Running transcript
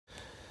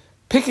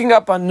Picking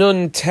up on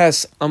Nun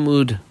Tes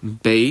Amud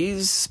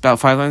Beis, about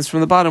 5 lines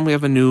from the bottom, we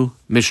have a new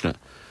Mishnah.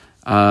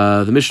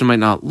 The Mishnah might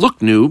not look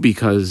new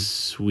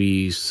because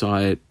we saw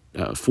it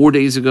 4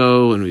 days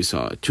ago and we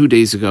saw it 2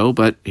 days ago,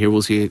 but here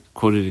we'll see it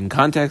quoted in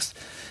context,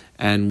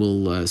 and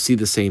we'll see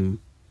the same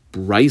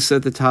Bryce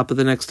at the top of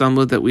the next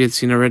Amud that we had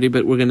seen already,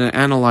 but we're going to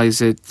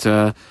analyze it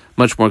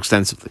much more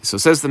extensively. So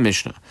says the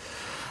Mishnah,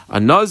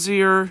 a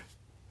Nazir,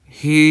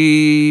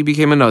 he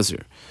became a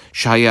Nazir.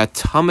 Shaya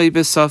Tamei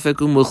B'Safek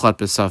Umuchlat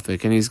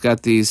B'Safek, and he's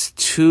got these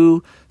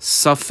two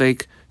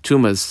Safek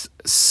Tumas.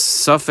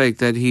 Safek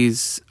that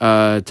he's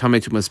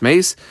Tamei Tumas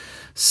Mace,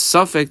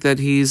 Safek that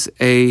he's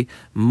a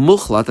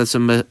Muchlat, that's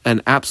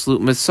an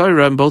absolute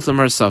Messiah, and both of them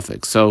are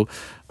Safek. So,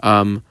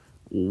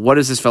 what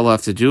does this fellow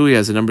have to do? He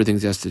has a number of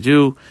things he has to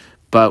do,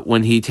 but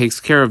when he takes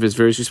care of his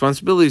various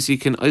responsibilities, he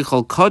can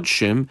Eichel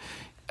Kodshim,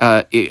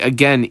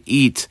 again,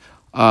 eat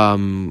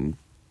korban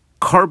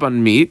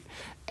meat,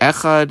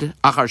 Echad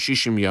Achar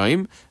Shishim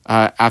Yoim,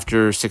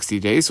 after 60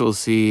 days. So we'll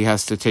see he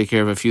has to take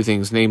care of a few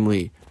things,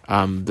 namely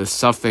the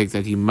suffix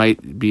that he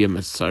might be a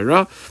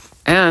Messiah,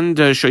 and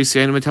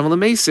Shoysein Metamal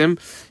Mesim,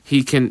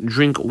 he can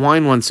drink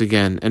wine once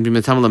again and be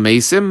Metamal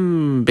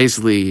Mesim.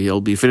 Basically, he'll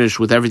be finished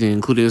with everything,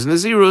 including his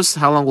Nazirus.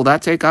 How long will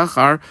that take?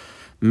 Achar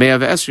Me'av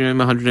Esrim,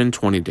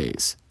 120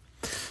 days.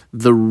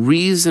 The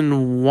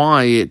reason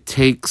why it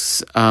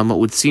takes what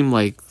would seem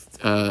like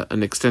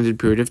an extended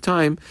period of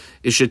time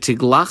is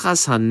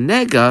shetiglachas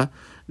hanega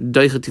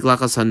doicha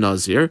tiglachas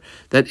hanazir,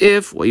 that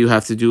if what you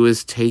have to do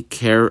is take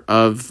care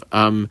of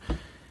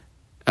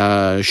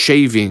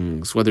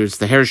shavings, whether it's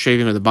the hair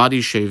shaving or the body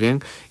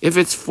shaving, if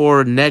it's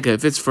for nega,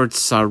 if it's for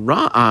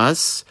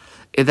tsara'as,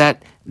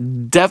 that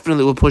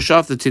definitely will push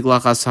off the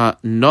tiglachas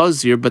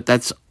hanazir, but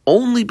that's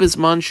only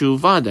bisman shu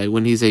vadai,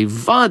 when he's a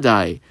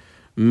vadai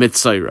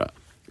mitzaira.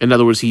 In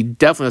other words, he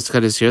definitely has to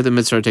cut his hair. The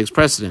mitzvah takes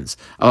precedence.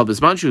 If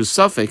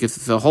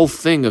the whole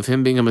thing of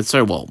him being a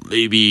mitzvah, well,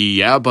 maybe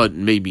yeah, but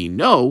maybe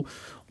no,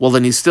 well,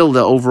 then he's still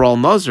the overall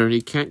nazir, and he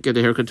can't get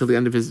a haircut until the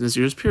end of his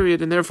nazir's period,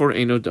 and therefore,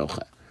 eino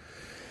docha.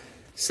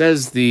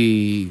 Says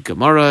the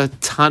Gemara,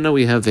 Tana,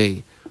 we have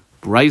a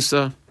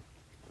brisa.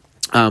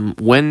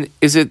 When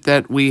is it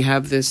that we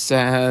have this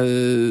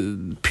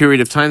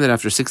period of time, that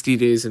after 60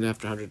 days and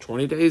after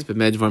 120 days,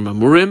 b'medvar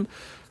mamurim,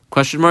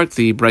 question mark,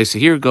 the brisa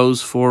here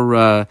goes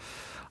for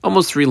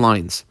almost 3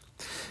 lines.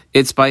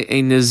 It's by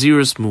a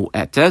Nazirus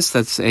Mu'etes,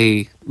 that's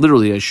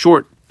literally a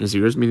short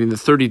Nazirus, meaning the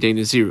 30-day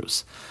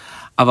Nazirus.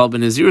 Aval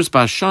b'Nazirus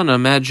Bashana,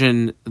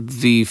 imagine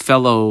the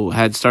fellow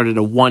had started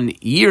a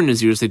 1-year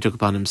Nazirus they took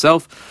upon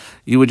himself.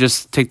 You would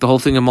just take the whole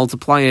thing and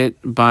multiply it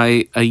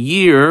by a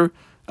year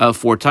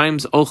 4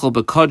 times. Ochel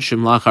b'kodshim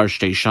lachar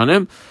shtei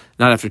shanim,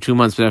 not after 2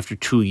 months, but after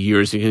 2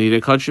 years. You can eat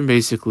a kodshim.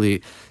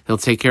 Basically, he'll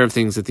take care of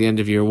things at the end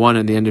of year 1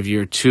 and the end of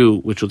year 2,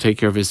 which will take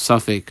care of his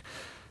suffix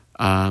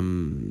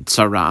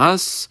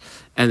tsara'as,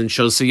 and then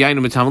shows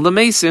yainu metamal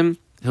l'meisim,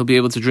 he'll be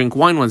able to drink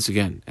wine once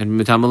again, and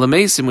metamal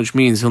l'meisim, which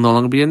means he'll no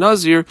longer be a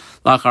nazir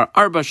lachar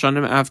arba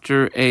shanim,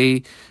 after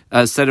a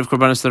set of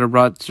korbanos that are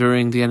brought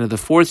during the end of the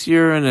 4th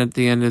year, and at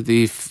the end of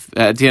the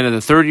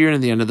 3rd year, and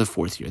at the end of the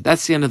 4th year.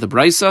 That's the end of the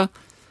brisa.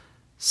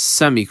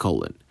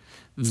 Semicolon.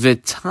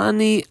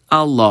 Vitani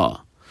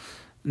Allah.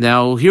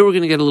 Now here we're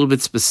going to get a little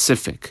bit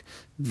specific.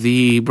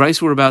 The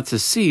brisa we're about to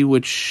see,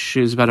 which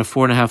is about a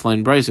 4.5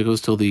 line brisa, it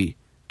goes till the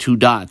 2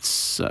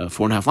 dots,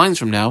 4.5 lines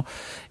from now,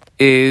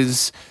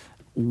 is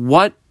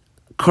what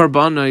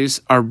korbanos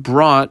are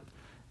brought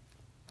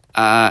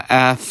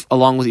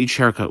along with each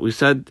haircut. We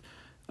said,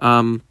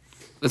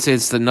 let's say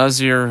it's the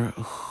Nazir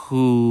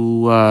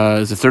who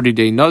is a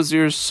 30-day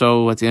Nazir,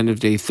 so at the end of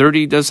day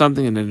 30 does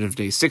something, at the end of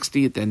day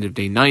 60, at the end of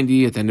day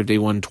 90, at the end of day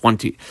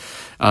 120.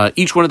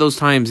 Each one of those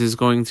times is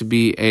going to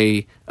be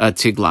a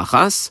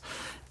tiglachas,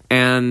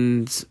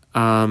 and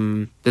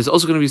there's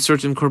also going to be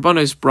certain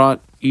korbanos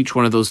brought each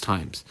one of those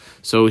times.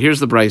 So here's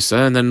the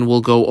brisa, and then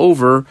we'll go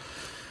over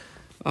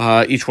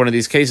each one of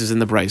these cases in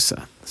the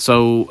brisa.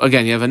 So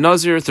again, you have a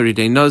Nazir,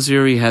 30-day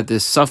Nazir. He had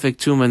this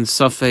suffix tuman,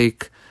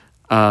 suffix.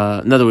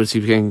 In other words,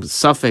 he became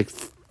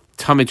suffix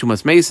tamei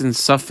tumas mason,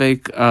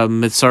 suffix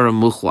mitzara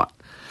muchlat.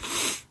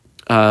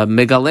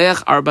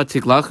 Megaleach arba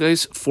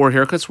tiglachos, 4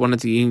 haircuts, one at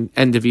the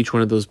end of each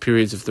one of those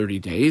periods of 30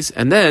 days.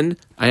 And then,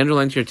 I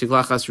underlined here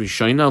tiglachas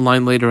rishona, a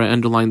line later I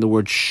underlined the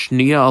word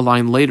shnia, a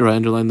line later I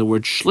underlined the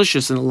word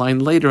shlishis, and a line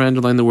later I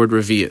underlined the word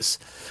revius.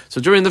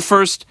 So during the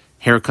first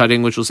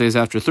haircutting, which we'll say is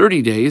after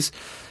 30 days,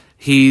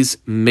 he's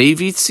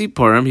mevit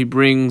siparim, he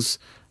brings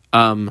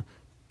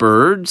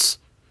birds,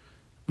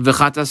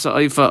 v'chatasa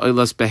oifa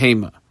oilas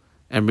behema,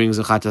 and brings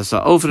a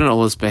chatasa ofen and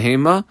oilas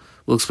behema.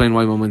 We'll explain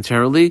why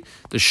momentarily.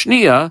 The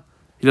shnia,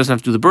 he doesn't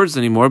have to do the birds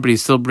anymore, but he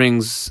still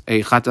brings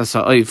a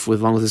chatasa oif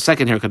along with his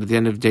second haircut at the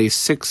end of day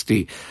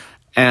 60,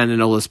 and an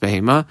olas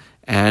behema.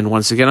 And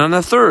once again on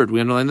the third, we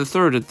underline the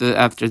third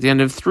after the end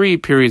of 3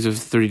 periods of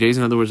 30 days.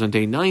 In other words, on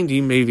day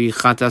 90, maybe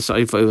chatas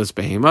ha'of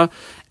behema.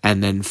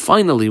 And then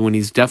finally, when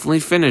he's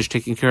definitely finished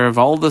taking care of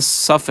all the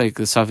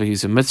suffix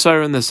he's a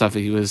mitzvah, and the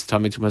suffix he was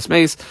tamei tumas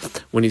meis,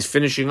 when he's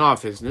finishing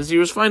off his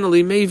Nazir,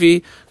 finally,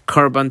 maybe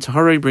karban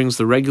tahara brings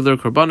the regular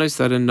karbanos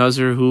that a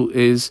Nazir who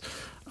is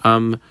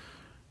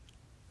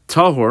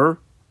tahor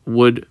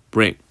would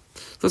bring.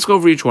 Let's go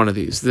over each one of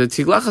these. The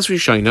tiglachas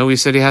rishayna, we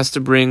said he has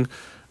to bring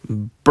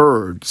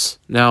birds.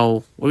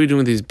 Now, what are we doing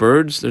with these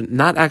birds? They're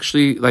not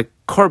actually like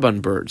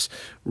korban birds.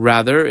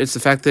 Rather, it's the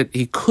fact that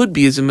he could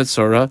be as a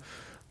mitzvah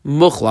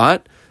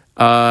muchlat,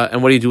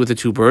 and what do you do with the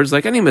 2 birds?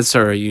 Like any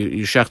mitzvah,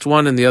 you shecht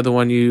one and the other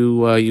one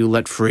you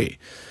let free.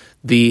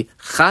 The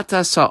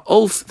chatas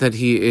ha'of that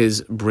he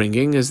is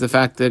bringing is the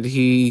fact that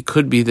he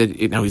could be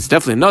now he's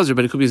definitely a nazir,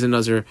 but it could be as a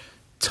nazir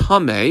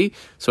tamei,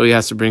 so he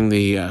has to bring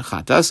the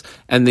chatas,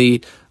 and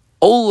the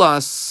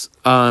olas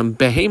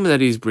behema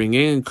that he's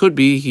bringing could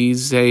be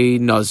he's a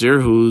nazir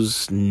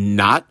who's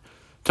not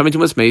tamei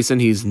tumas meis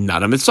and he's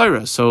not a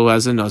mitzvah, so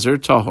as a nazir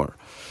tahor.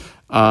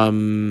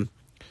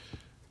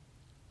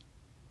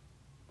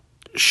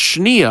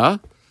 Shnia,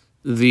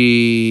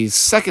 the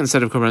second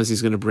set of korbanos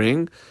he's going to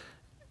bring,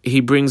 he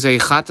brings a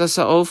chatas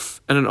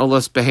ha'of and an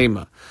olas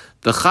behema.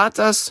 The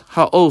chatas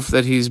ha'of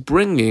that he's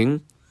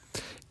bringing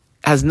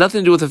has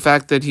nothing to do with the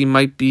fact that he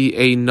might be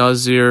a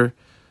nazir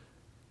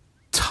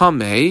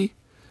tamei,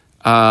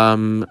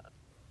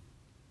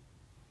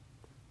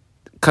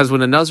 because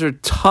when a nazir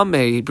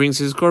tamei brings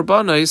his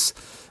korbanos,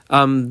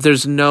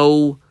 there's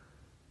no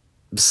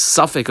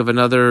suffix of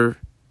another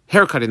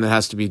haircutting that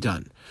has to be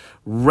done.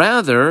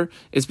 Rather,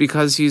 it's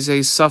because he's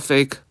a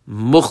suffix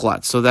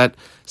muchlat. So that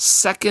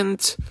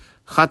second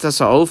chatas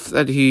ha'of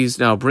that he's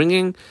now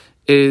bringing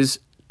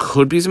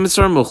could be some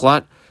mitzvah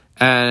muchlat,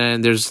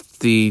 and there's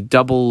the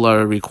double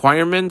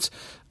requirement,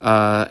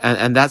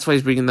 and that's why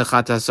he's bringing the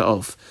chatas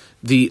ha'of.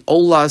 The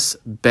olas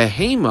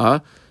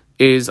behema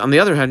is, on the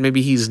other hand,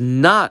 maybe he's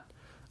not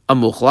a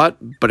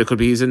muchlat, but it could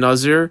be he's a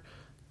nazir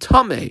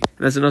tamei,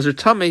 and as a nazir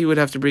tamei, he would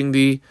have to bring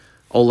the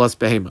olas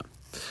behema.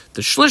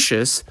 The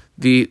shlishis,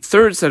 the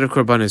third set of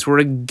korbanos, where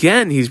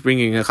again he's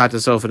bringing a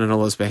chatas ha'of and an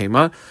olas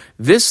behema.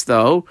 This,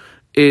 though,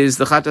 is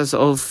the chatas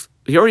ha'of.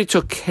 He already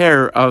took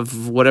care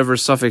of whatever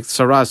suffix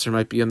saras there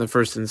might be on the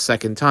first and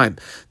second time.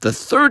 The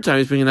third time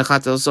he's bringing a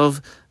chatas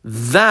ha'of.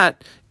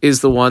 That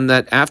is the one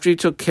that after he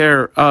took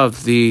care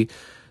of the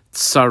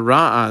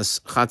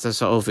saras chatas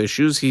ha'of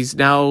issues, he's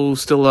now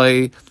still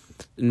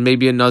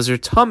maybe a nazir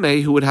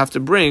tamei who would have to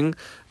bring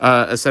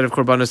a set of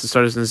korbanos to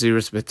start as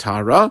naziris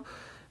betara.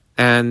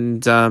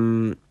 And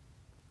the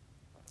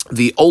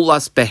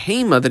olas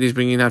behema that he's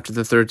bringing after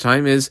the third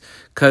time is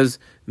because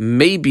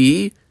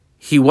maybe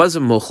he was a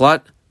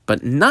muchlat,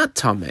 but not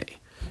tamei.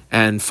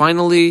 And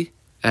finally,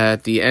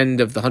 at the end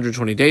of the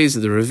 120 days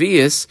of the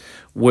revius,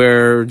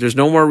 where there's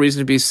no more reason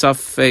to be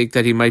suffix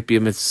that he might be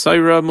a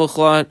mitzvah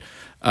muchlat,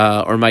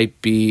 or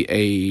might be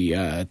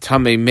a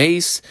tamei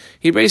meis,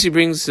 he basically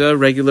brings a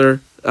regular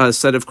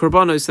set of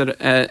korbanos that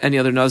any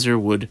other nazir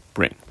would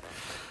bring.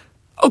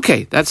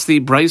 Okay, that's the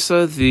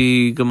Brisa.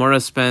 The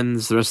Gemara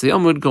spends the rest of the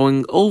Amud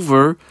going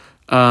over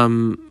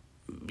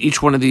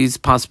each one of these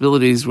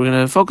possibilities. We're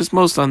going to focus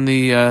most on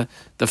the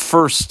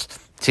first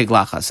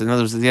tiglachas. In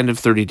other words, at the end of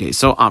 30 days.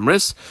 So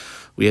Amris,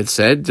 we had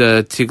said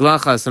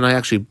tiglachas, and I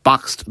actually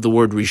boxed the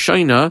word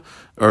rishayna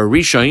or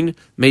rishayn,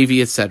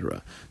 maybe,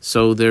 etc.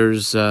 So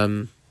there's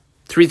 3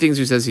 things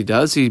he says he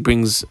does. He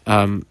brings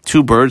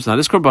 2 birds, not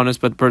as korbanos,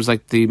 but birds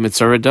like the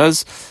mitzvah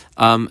does,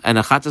 and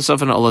a chatas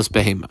ha'of and an olas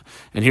behema.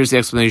 And here's the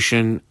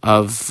explanation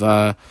of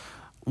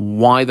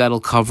why that'll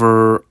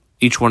cover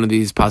each one of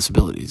these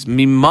possibilities.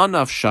 Miman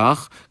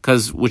afshach,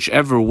 because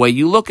whichever way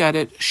you look at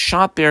it,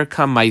 shaper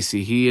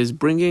kamaisi, he is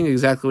bringing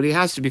exactly what he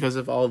has to because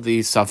of all of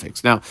these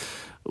suffix. Now,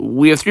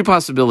 we have 3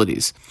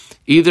 possibilities.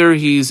 Either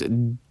he's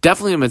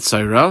definitely a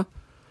mitzvah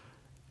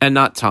and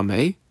not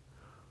tamei,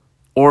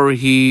 or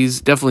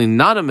he's definitely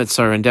not a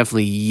mitzvah and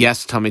definitely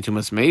yes tamei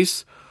tumas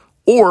meis,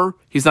 or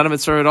he's not a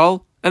mitzvah at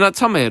all and not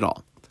tamei at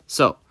all.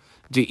 So,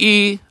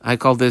 I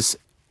call this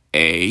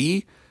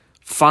A.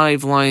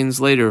 5 lines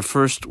later,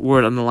 first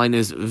word on the line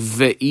is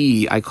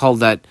ve'i. I call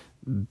that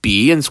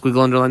B and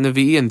squiggle underline the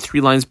ve'i, and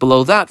 3 lines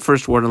below that,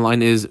 first word on the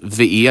line is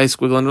ve'i. I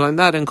squiggle underline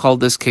that and call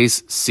this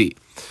case C.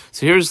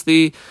 So here's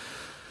the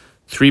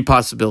 3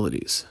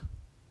 possibilities.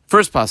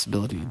 First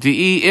possibility,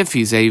 Di'i, if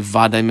he's a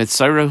Vadai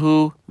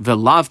Mitzayrahu,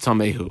 Velav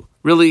Tamehu.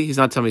 Really, he's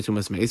not Tamei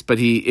Tumas Meis, but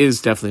he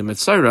is definitely a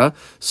Mitzayra.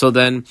 So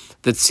then,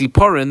 the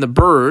Tziporin, the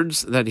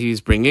birds that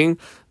he's bringing,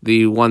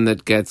 the one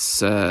that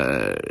gets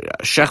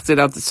shechted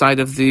out the side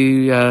of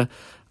the,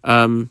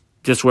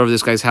 just wherever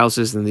this guy's house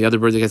is, and the other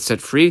bird that gets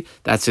set free,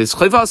 that's his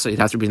Chayvasa. He'd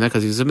have to bring that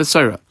because he's a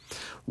Mitzayra.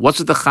 What's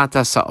with the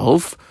Chata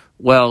Sa'of?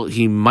 Well,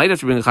 he might have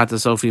to bring a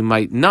chatas ha'of, he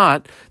might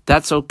not.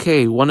 That's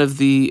okay. One of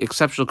the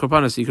exceptional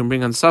korbanos you can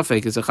bring on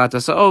safek is a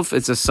chatas ha'of.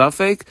 It's a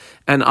safek,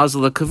 and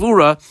azla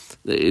kavura.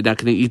 You're not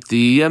going to eat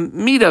the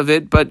meat of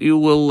it, but you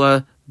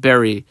will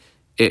bury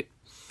it.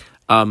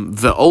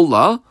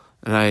 Ve'ola,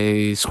 and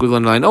I squiggle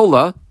in line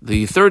Ola,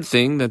 the third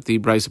thing that the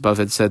Bryce above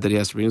had said that he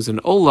has to bring is an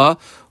Ola.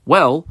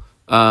 Well,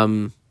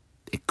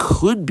 it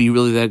could be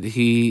really that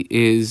he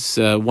is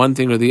one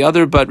thing or the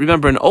other, but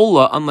remember, an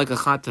Ola, unlike a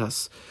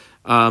Chatas,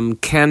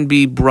 can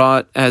be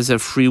brought as a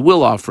free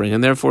will offering,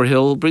 and therefore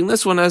he'll bring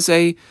this one as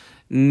a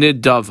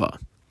Nidava.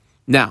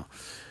 Now,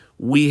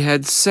 we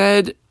had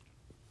said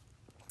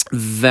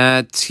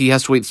that he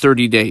has to wait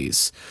 30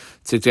 days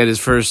to get his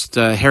first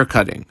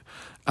haircutting.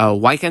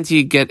 Why can't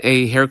he get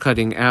a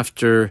haircutting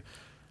after,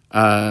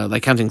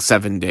 counting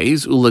 7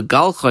 days?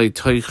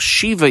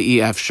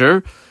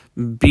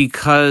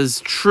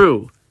 Because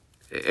true,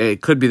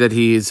 it could be that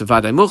he's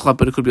Vadai Muchlat,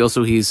 but it could be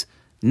also he's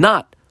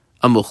not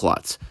a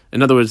Muchlat.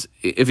 In other words,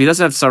 if he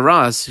doesn't have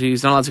Saras,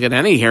 he's not allowed to get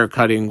any hair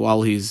cutting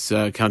while he's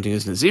counting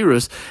his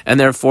Nazirus, and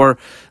therefore,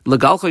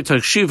 Legal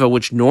Chaytach Shiva,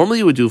 which normally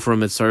you would do for a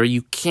Mitzvah,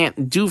 you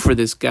can't do for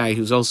this guy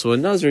who's also a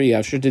Nazir,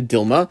 Yavshir de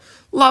Dilma,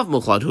 Lav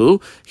Muchlat Hu.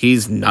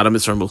 He's not a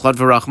Mitzvah Muchlat,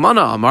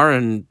 V'Rachmana Amar,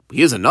 and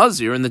he is a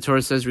Nazir, and the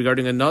Torah says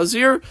regarding a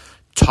Nazir,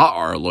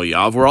 Ta'ar lo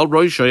yavor al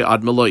roishay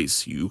ad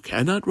melois. You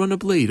cannot run a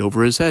blade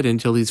over his head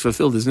until he's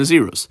fulfilled his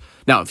Nazirus.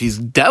 Now, if he's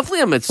definitely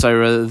a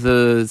Mitzvah,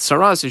 the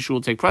Saras issue will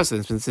take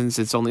precedence, and since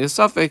it's only a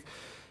suffix,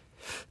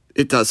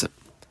 it doesn't.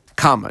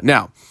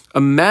 Now,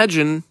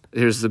 imagine,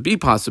 here's the B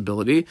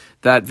possibility,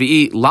 that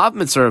V'i lav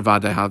Mitzvah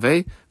vada have,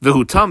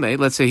 v'hu tame,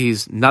 let's say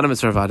he's not a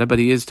Mitzvah vada, but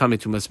he is tame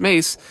tumas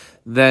mace,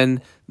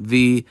 then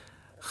the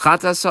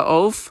Chatas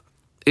ha'of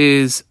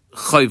is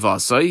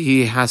Chayvasai.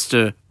 He has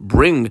to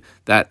bring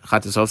that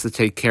Chatas ha'of to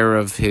take care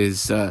of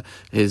his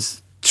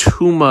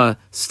Tuma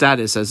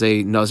status as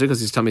a Nazir,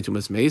 because he's Tamei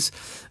Tumas Mace.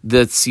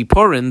 The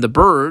Tziporin, the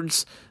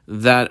birds,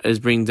 that is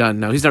being done.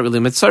 Now, he's not really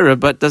a Mitzvah,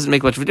 but doesn't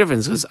make much of a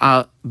difference, because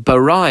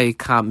Barai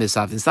Ka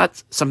Misaf, it's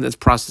not something that's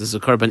processed as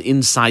a korban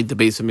inside the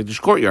base of Mikdash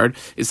courtyard,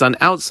 it's done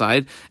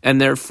outside, and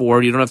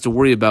therefore you don't have to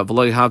worry about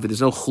V'lo Yahav,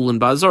 there's no Chulin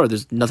Bazar,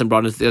 there's nothing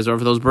brought into the Azar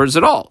for those birds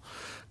at all.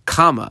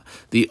 Kama,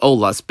 the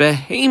Olas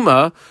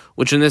Behema,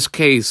 which in this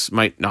case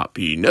might not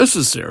be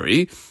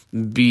necessary,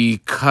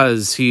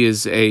 because he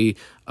is a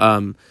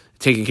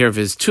taking care of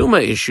his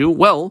Tuma issue,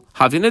 well,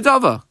 Havi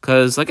Nadava,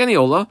 because like any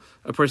Ola,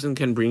 a person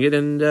can bring it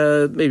and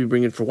maybe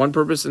bring it for one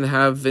purpose and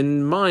have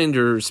in mind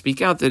or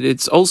speak out that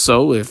it's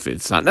also, if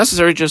it's not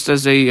necessary, just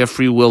as a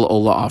free will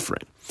Ola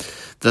offering.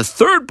 The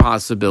third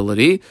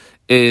possibility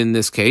in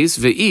this case,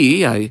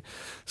 V'i, I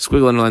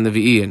squiggle underline the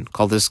V'i and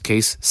call this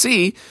case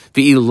C,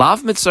 V'i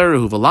lav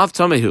mitzarehu v'lav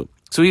tamehu.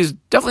 So he's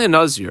definitely a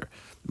Nazir.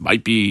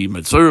 Might be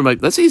Mitzvah,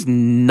 let's say he's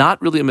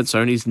not really a Mitzvah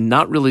and he's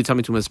not really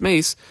Tamei Tumas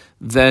Mace,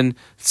 then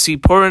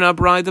Tziporin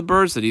Abrai, the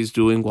birds that he's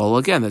doing, well,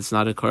 again, that's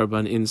not a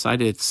korban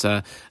inside, it's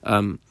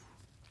done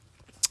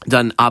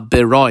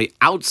Aberoi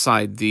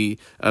outside the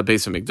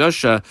base of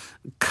Mikdash.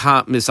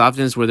 Misavdin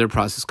is where they're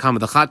processed. Kama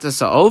the Chatas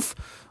ha'of,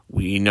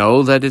 we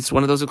know that it's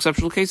one of those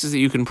exceptional cases that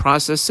you can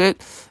process it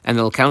and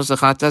it'll count as the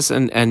Chatas,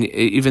 and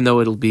even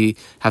though it'll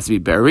have to be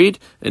buried,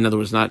 in other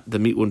words, the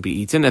meat wouldn't be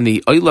eaten, and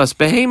the Oilas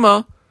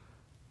Behema,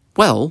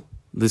 well,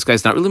 this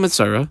guy's not really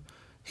Mitzvah.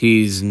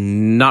 He's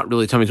not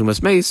really Tamei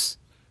Tumas Mace.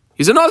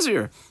 He's a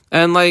Nazir.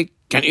 And like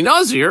any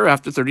Nazir,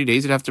 after 30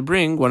 days, he'd have to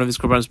bring one of his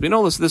Korbanos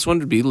Binola. So this one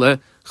would be Le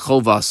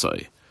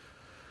Chovasoi.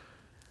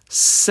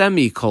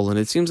 Semicolon.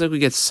 It seems like we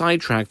get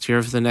sidetracked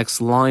here for the next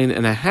line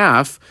and a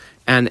half,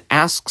 and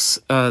asks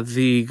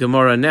the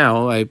Gemara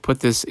now, I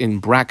put this in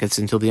brackets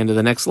until the end of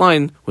the next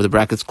line, where the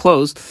brackets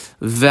close,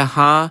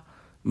 Veha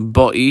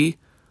Boi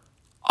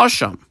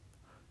Asham.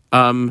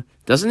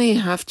 Doesn't he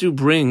have to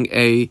bring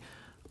a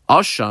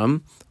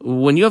asham?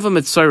 When you have a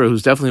Mitzvah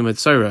who's definitely a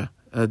Mitzvah,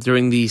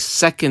 during the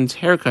second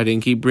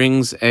haircutting, he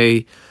brings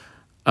a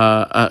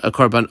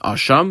korban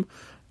asham,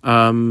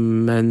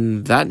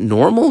 and that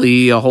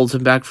normally holds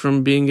him back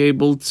from being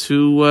able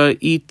to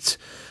eat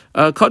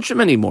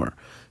kodshim anymore.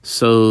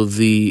 So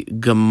the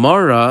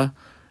Gemara,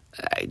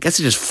 I guess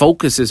it just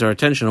focuses our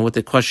attention on what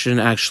the question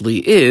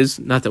actually is.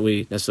 Not that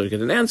we necessarily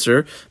get an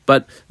answer,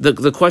 but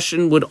the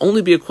question would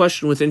only be a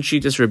question within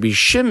Shitas Rabbi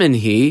Shimon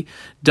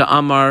da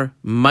Amar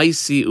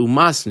Maisi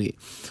Umasni.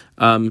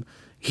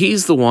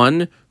 He's the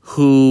one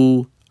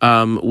who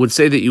would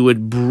say that you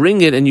would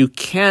bring it and you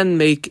can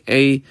make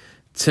a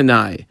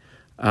Tanai.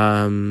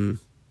 And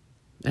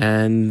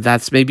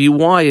that's maybe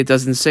why it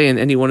doesn't say in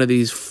any one of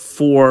these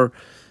four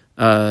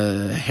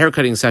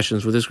haircutting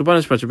sessions with this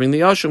Korbanos to bring the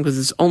Asham, because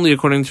it's only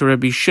according to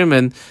Rabbi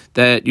Shimon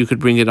that you could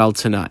bring it al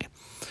Tanai.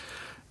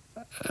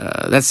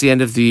 That's the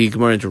end of the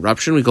Gemara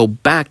interruption. We go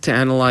back to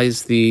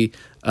analyze the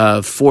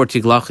four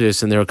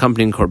Tiglachios and their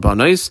accompanying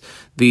Korbanos.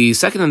 The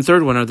second and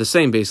third one are the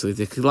same, basically.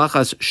 The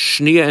Tiglachas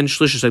Shnia and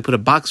Shlishis, I put a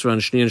box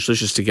around Shnia and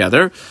Shlishis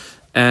together.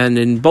 And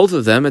in both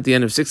of them, at the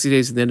end of 60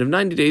 days and the end of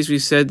 90 days, we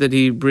said that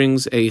he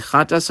brings a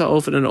Chatas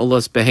ha'of and an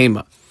Olas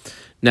Behema.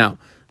 Now,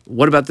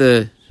 what about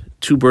the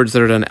two birds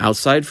that are done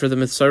outside for the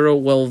Mitzvah?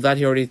 Well, that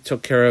he already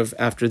took care of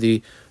after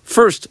the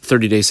first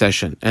 30-day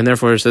session. And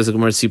therefore, it says the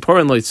Gemara,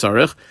 Tziporin lo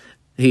yitzarech,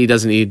 he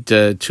doesn't need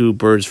two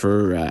birds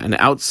for an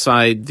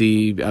outside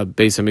the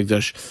Beis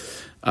HaMikdash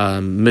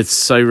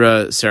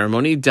Mitzvah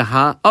ceremony.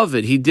 Daha of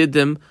it, he did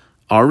them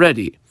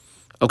already.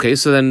 Okay,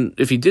 so then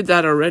if he did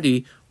that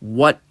already,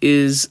 what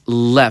is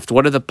left?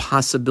 What are the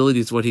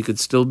possibilities what he could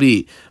still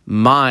be?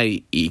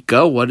 My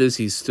Ika, what is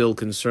he still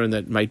concerned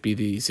that might be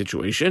the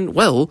situation?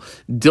 Well,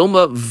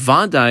 Dilma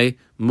Vadai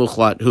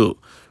Mukhlat Hu.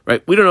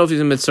 Right? We don't know if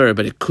he's a Mitzvah,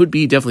 but it could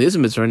be, definitely is a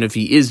Mitzvah, and if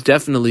he is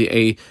definitely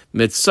a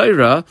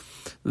Mitzvah,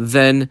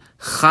 then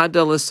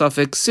Chada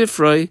L'Safek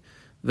Sifroi,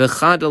 the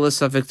Chada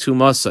L'Safek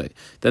Tumasai.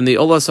 Then the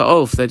Ola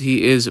Sa'of that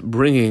he is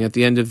bringing at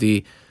the end of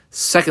the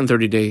second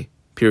 30-day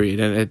period,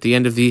 and at the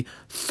end of the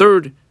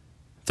third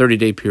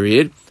 30-day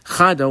period,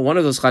 Chada, one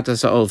of those Chata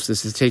Sa'ofs,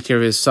 is to take care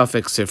of his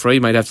Safek Sifra.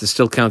 You might have to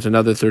still count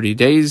another 30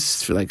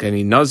 days, for like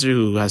any Nazir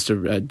who has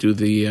to do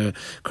the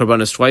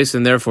Korbanos twice,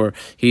 and therefore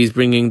he's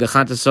bringing the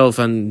Chata Sa'of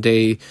on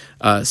day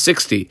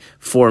 60,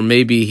 for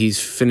maybe he's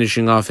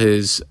finishing off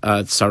his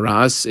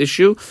Tsaras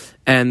issue,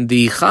 and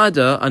the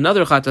Chada,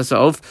 another Chata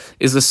Sa'of,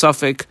 is the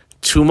Safek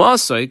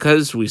Tumasai,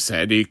 because we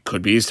said he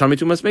could be his Tamei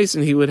Tumas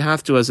Mason, he would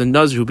have to, as a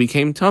Nazir who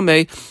became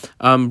Tamei,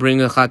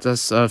 bring a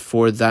Chatas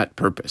for that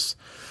purpose.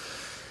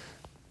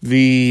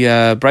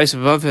 The Bryce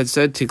above had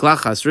said,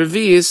 Tiglachas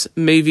Revius,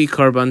 Mevi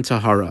Karban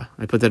Tahara.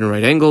 I put that in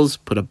right angles,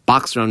 put a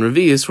box around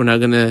Revius. We're now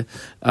going to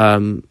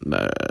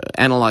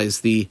analyze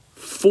the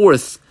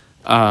fourth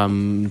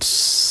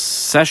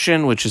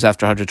session, which is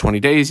after 120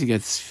 days. He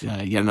gets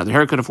yet another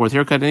haircut, a fourth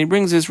haircut, and he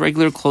brings his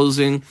regular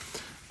closing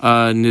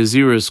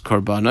Naziris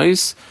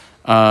Karbanos,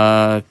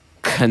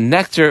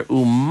 connector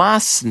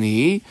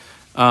Umasni,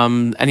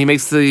 and he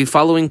makes the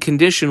following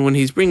condition when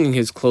he's bringing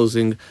his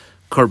closing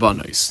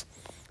Karbanos.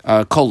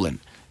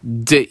 Colon.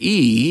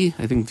 De'i,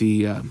 I think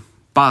the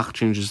Bach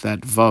changes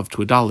that Vav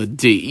to a Dalet.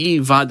 De'i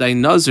Vadai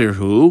Nazir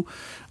Hu.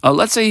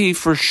 Let's say he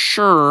for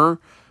sure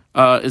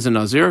is a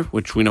Nazir,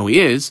 which we know he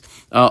is.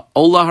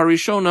 Ola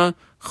Harishona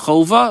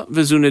Chova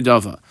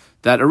Vizunidava.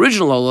 That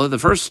original Ola, the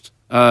first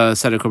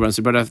set of Korbanos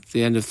he brought at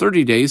the end of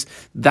 30 days,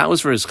 that was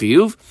for his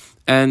Chiyuv.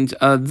 And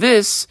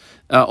this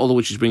Ola,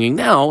 which he's bringing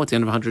now at the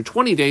end of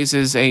 120 days,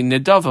 is a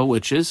Nedava,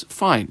 which is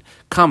fine.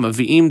 Kama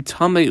v'im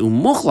tamei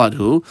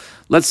umuchladhu.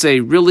 Let's say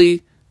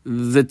really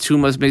the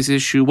Tumas base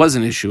issue was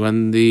an issue,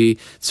 and the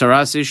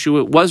Tsaras issue,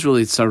 it was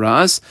really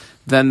Tsaras.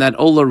 Then that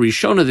Ola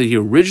Rishona that he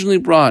originally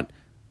brought,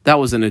 that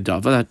was a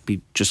Nedava. That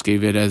he just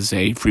gave it as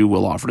a free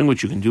will offering,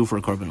 which you can do for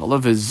a Korban Ola.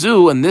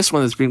 Vizu, and this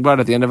one that's being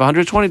brought at the end of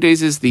 120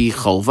 days is the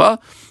Cholva.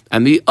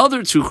 And the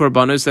other two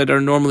Korbanos that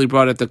are normally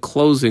brought at the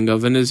closing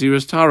of a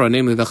Nazir's Tara,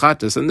 namely the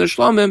Chatas and the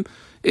Shlamim,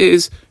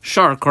 is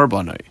Shar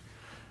Korbanoi.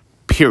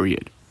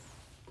 Period.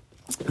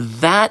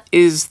 That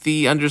is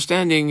the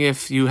understanding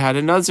if you had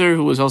a Nazir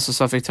who was also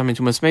Safek Tamei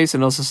Tumas Meis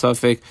and also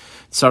Safek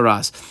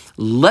Tsaras.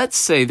 Let's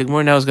say the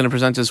Gemara now is going to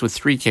present us with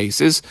three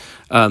cases,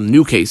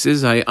 new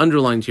cases. I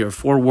underlined here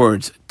 4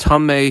 words,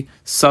 Tamei,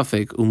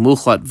 Safek,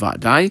 Umuchlat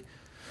Vadai.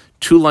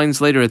 2 lines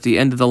later at the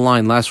end of the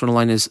line, last one of the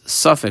line is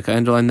Safek. I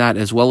underline that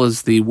as well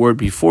as the word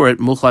before it,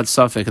 Muchlat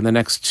Safek, and the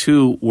next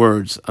 2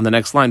 words on the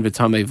next line,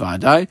 V'tamei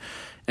Vadai.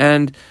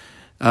 And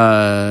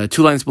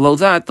 2 lines below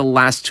that, the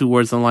last 2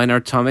 words on the line are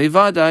Tamei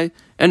Vadai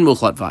and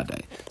Muchlat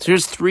Vadai. So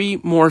here's 3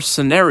 more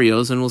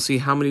scenarios, and we'll see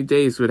how many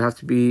days would have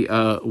to be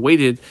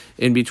waited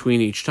in between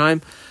each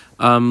time.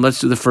 Let's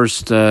do the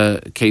first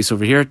case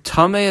over here.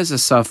 Tamei is a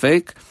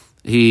Safek.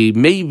 He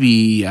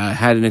maybe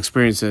had an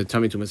experience at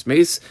Tamei Tumas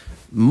Meis,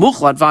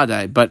 Muchlat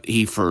Vadai, but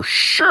he for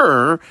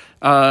sure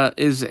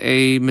is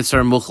a Mitzvah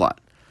Muchlat.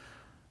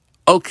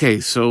 Okay,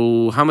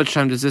 so how much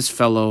time does this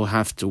fellow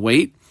have to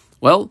wait?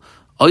 Well,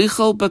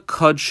 Oichel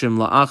bekodshim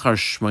la'achar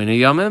shmoine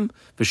yamim,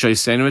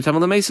 v'shoyseinu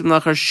etamel l'meisim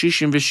la'achar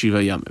shishim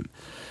v'shiva yamim.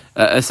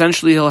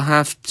 Essentially, he'll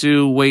have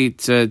to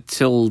wait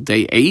till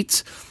day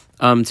 8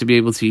 to be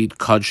able to eat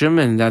kodshim,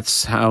 and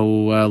that's how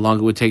long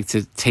it would take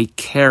to take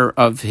care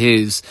of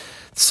his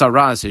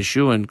Tsaras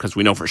issue, and because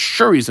we know for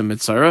sure he's a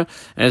Mitzara.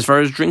 And as far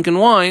as drinking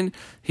wine,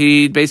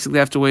 he'd basically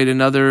have to wait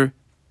another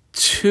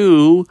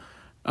 2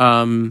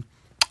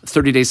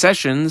 30-day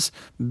sessions,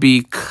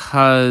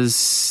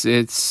 because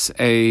it's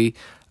a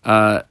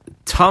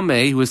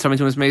Tamei, who is Tamei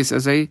Tumas Meis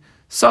as a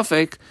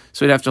Safek,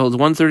 so he'd have to hold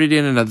 1 30-day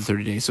and another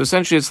 30 days. So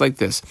essentially it's like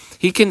this.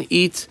 He can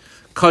eat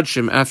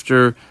Kodshim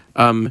after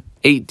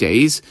 8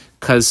 days,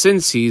 because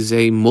since he's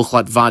a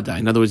Muchlat Vada,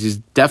 in other words, he's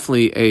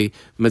definitely a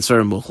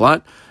Mitzvah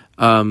Muchlat,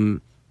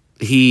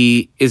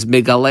 he is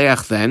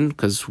Megaleach then,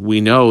 because we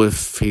know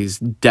if he's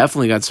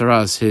definitely got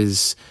Tsaras,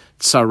 his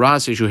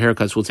Tsaras issue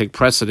haircuts will take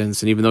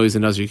precedence, and even though he's a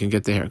Nazir, you can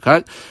get the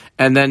haircut.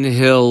 And then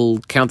he'll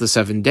count the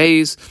 7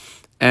 days,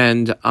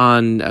 and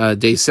on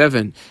day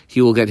 7,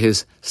 he will get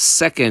his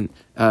second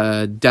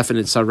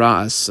definite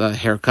Tsaras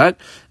haircut.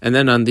 And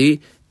then on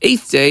the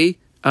 8th day,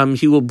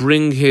 he will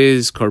bring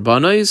his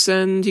Korbanos,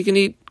 and he can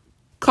eat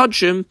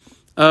Kodshim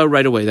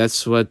right away.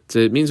 That's what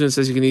it means when it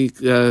says you can eat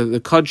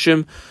the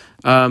Kodshim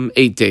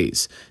 8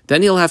 days.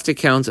 Then he'll have to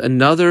count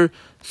another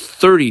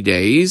 30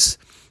 days.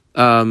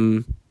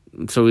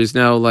 So he's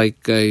now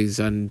like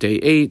he's on day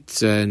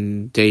 8,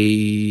 and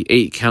day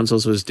 8 counts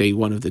also as day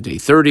 1 of the day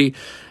 30.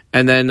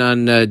 And then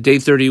on day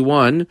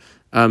 31,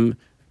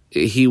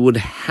 he would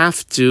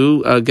have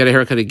to get a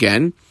haircut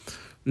again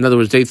In other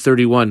words, day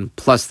 31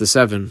 plus the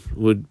 7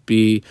 would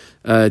be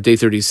day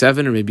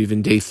 37, or maybe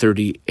even day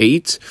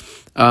 38.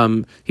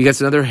 He gets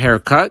another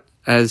haircut,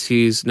 as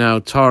he's now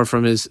tar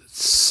from his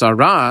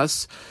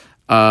saras,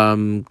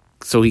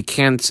 so he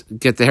can't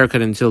get the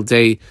haircut until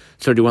day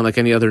 31 like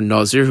any other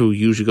Nazir, who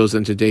usually goes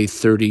into day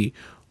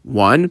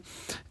 31.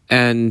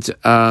 And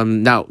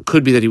now, it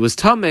could be that he was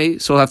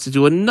Tameh, so he'll have to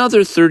do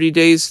another 30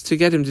 days to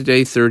get him to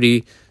day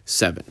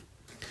 37.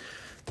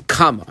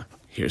 Kama.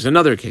 Here's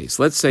another case.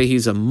 Let's say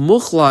he's a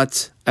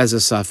mukhlat as a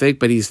safek,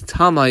 but he's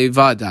Tameh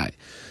vadai.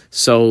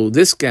 So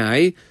this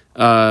guy,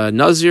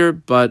 Nazir,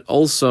 but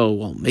also,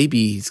 well,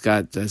 maybe he's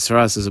got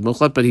saras as a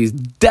mukhlat, but he's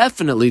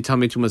definitely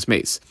Tameh tumas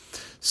meis.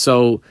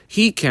 So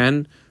he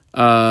can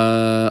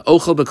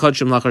ochel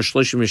bekadshim lachar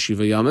shloshim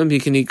yeshiva yamim. He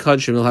can eat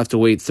kadshim. He'll have to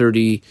wait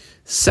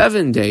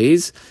 37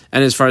 days.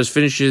 And as far as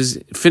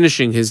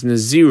finishing his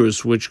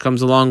nazirus, which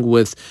comes along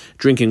with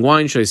drinking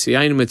wine,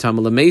 shoysiyayin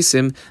mitamel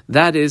mesim,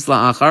 that is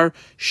la'achar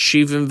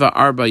shivim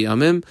va'arba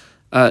yamim,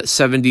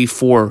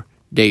 74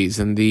 days.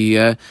 And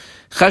the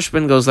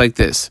cheshbon goes like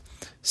this: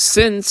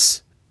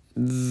 since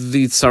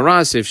the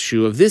tsaras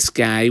issue of this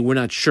guy, we're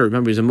not sure.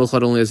 Remember, he's a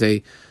mukhlat only as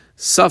a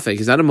safek.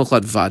 He's not a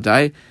mukhlat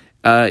vadai.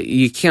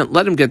 You can't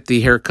let him get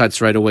the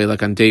haircuts right away,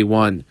 like on day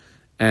 1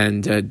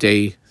 and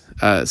day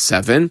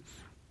 7.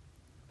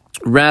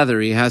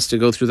 Rather, he has to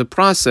go through the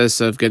process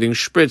of getting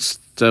spritzed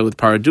with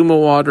paraduma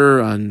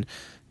water on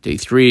day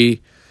 3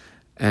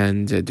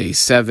 and day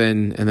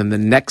 7, and then the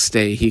next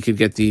day he could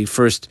get the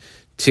first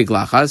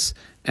tiglachas,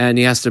 and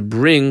he has to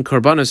bring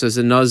korbanos as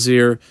a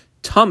Nazir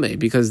Tameh,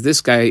 because this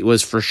guy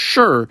was for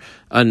sure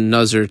a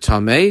Nazir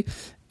Tameh,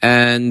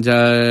 and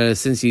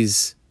since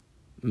he's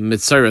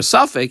Mitzvah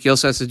Safek, he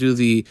also has to do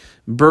the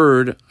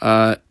bird,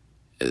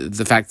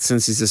 the fact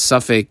since he's a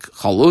Safek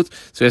Chalut,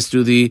 so he has to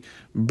do the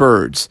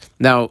birds.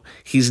 Now,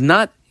 he's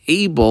not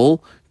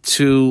able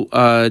to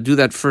do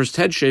that first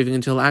head shaving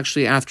until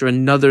actually after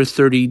another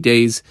 30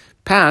 days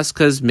pass,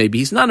 because maybe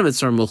he's not a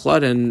Mitzvah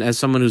Mukhlat, and as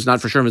someone who's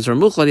not for sure Mitzvah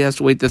Mukhlat, he has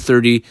to wait the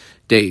 30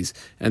 days.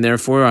 And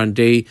therefore, on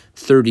day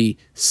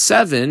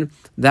 37,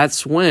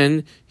 that's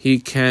when he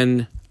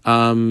can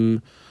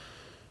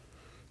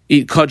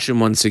eat Kodshim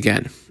once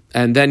again.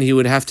 And then he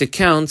would have to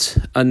count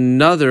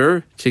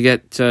another, to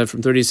get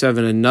from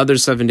 37, another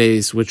 7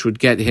 days, which would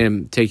get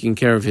him taking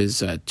care of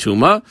his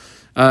Tuma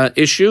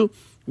issue,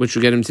 which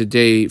would get him to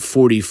day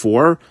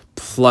 44,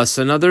 plus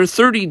another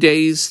 30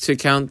 days to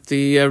count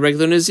the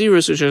regular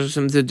Nazirus, which gets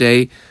him to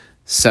day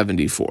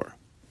 74.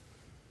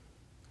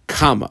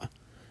 Kama.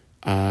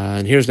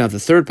 And here's now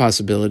the third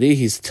possibility.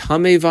 He's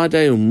Tameh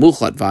Vadai or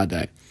Mukhlat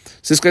Vadai.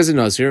 So this guy's a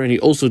Nazir, and he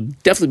also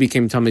definitely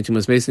became Tameh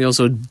Tumas Meis, and he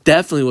also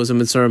definitely was a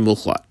Mitzvah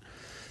Mukhlat.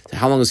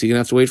 How long is he going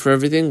to have to wait for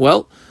everything?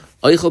 Well,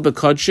 Eichel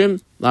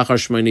bekadshim lachar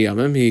shmoni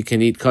yamim. He can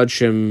eat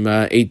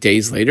kadshim 8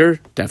 days later.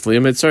 Definitely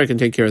a mitzvah. I can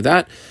take care of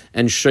that.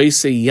 And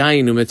shoyse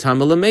yain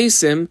umetamel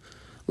mesim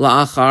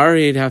la'achar.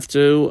 He'd have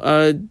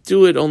to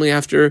do it only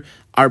after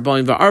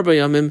arba'im va'arba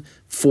yamim,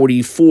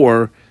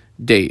 44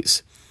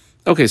 days.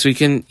 Okay, so he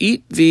can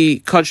eat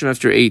the kadshim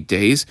after 8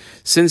 days.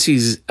 Since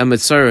he's a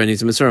mitzvah and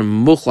he's a mitzvah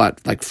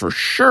mukhlat, like for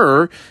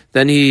sure,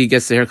 then he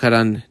gets the haircut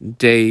on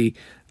day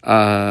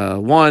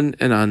 1,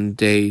 and on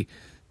day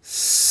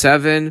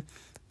 7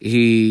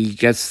 he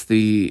gets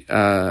the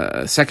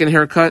second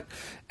haircut,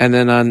 and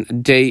then on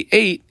day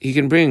 8 he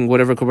can bring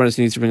whatever korbanos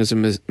he needs to bring as a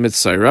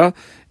mitzvah,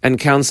 and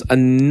counts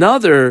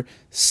another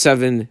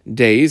 7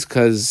 days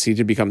because he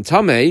did become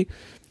tameh,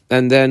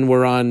 and then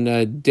we're on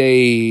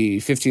day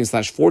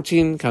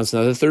 15/14, counts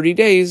another 30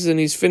 days, and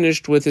he's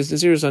finished with his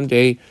nazirs on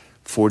day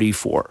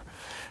 44.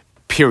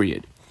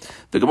 Period.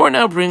 The Gemara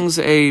now brings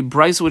a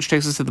brisa which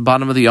takes us to the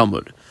bottom of the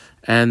Yomud.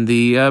 And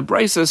the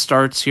brisa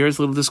starts here. It's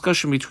a little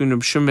discussion between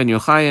Reb Shimon ben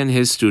Yochai and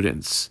his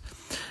students.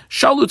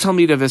 Shalu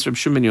Talmida ves Reb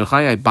Shimon ben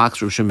Yochai, I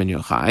box Reb Shimon ben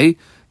Yochai.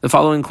 The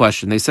following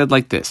question. They said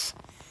like this: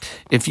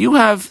 if you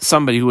have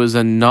somebody who is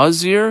a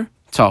Nazir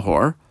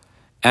Tahor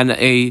and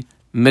a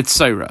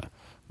Mitzayra,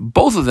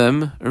 both of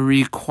them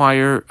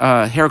require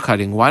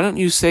haircutting, why don't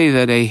you say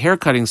that a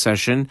haircutting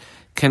session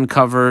can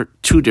cover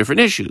 2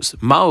 different issues?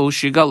 Ma'o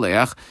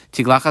shigaleach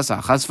tiglachas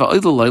achas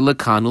va'oidoloi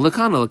lekanu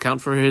lekanu. It'll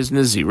account for his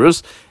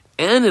nazirus,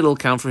 and it'll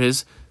count for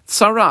his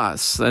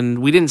tsaras. And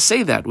we didn't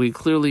say that. We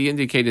clearly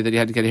indicated that he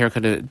had to get a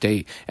haircut at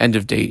end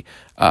of day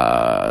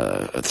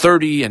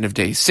 30, end of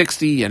day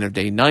 60, end of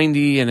day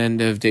 90, and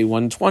end of day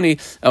 120.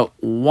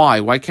 Why?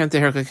 Why can't the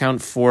haircut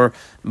count for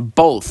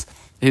both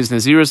his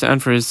nazirus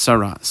and for his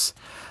tsaras?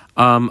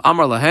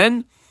 Amar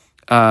Lahen.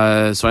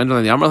 So I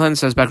know the Amar Lahen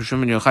says back to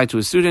Shimon Yochai to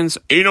his students,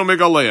 Eino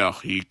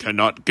megaleach. He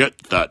cannot get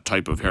that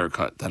type of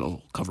haircut.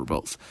 That'll cover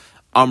both.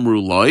 Amru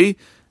Loi.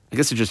 I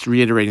guess they're just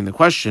reiterating the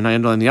question. I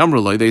underline the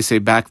Amrullah. They say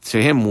back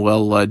to him,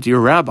 well, dear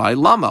Rabbi,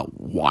 Lama,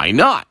 why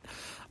not?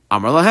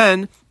 Amar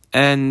Lahen,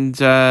 and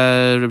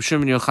Reb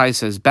Shimon Yochai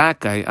says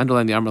back, I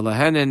underline the Amar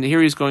Lahen, and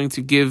here he's going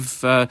to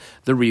give the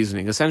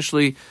reasoning.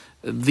 Essentially,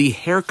 the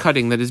hair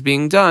cutting that is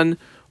being done,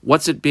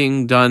 what's it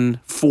being done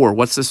for?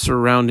 What's the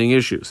surrounding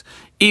issues?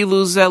 If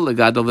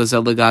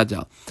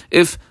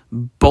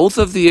both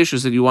of the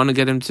issues that you want to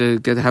get him to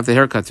have the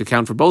haircut to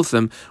count for both of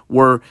them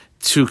were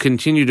to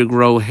continue to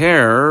grow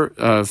hair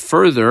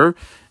further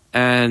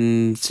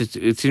and to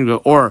continue to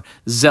go, or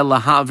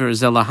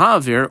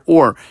zelahavir,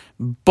 or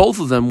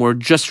both of them were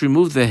just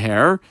remove the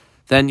hair,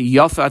 then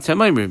yafa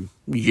temaimrim.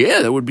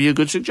 Yeah, that would be a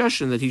good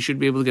suggestion that he should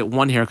be able to get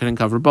one haircut and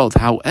cover both.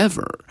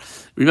 However,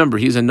 remember,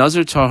 he's a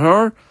Nazir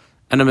tahor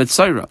and a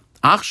Mitzayra.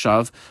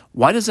 Achshav,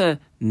 why does a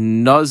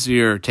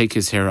Nazir take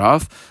his hair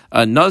off?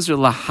 A Nazir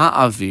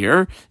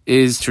laha'avir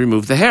is to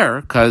remove the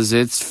hair because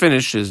it's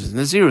finished as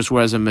Nazirus,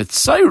 whereas a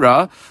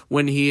Mitzayra,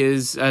 when he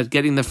is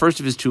getting the first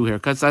of his two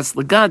haircuts, that's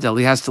legadel.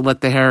 He has to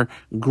let the hair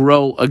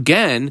grow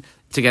again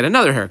to get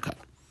another haircut.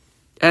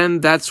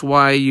 And that's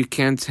why you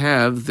can't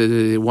have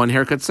the one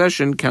haircut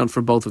session count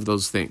for both of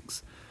those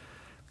things.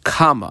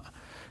 Kama.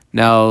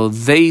 Now,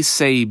 they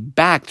say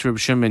back to Reb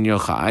Shimon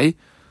Yochai,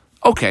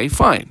 okay,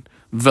 fine.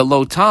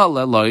 So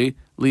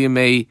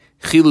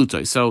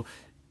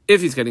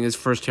if he's getting his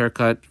first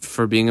haircut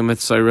for being a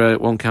Mitzayra,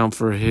 it won't count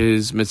for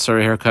his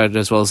Mitzayra haircut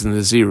as well as in the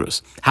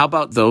Nazirus. How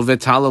about though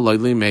Vitala Loy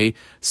me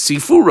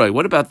Sifuroi?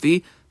 What about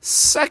the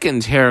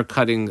second hair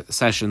cutting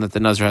session that the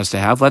Nazir has to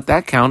have? Let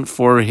that count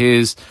for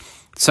his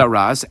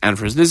Tzaras and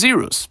for his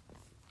Nazirus.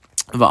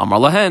 V'amar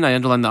lahen, I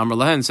underline the Amar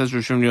lahen, says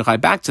Rosh Yochai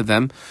back to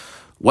them.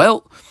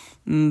 Well,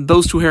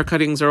 those two hair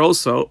cuttings are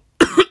also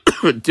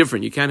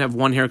different. You can't have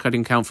one hair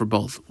cutting count for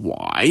both.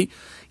 Why?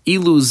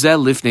 Because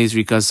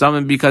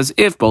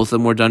if both of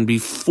them were done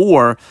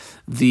before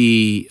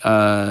the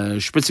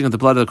spritzing of the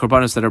blood of the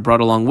korbanos that are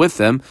brought along with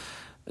them,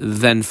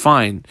 then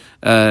fine.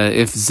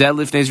 If zel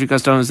lifnei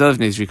zrikas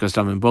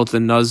damim, both the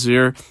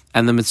Nazir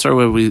and the Mitzvah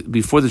were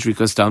before the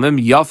zrikas damim,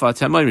 yafa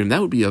temayim,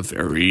 that would be a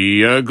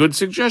very good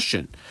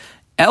suggestion.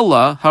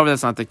 Ella, however,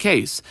 that's not the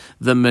case.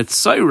 The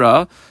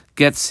Mitzvah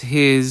gets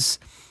his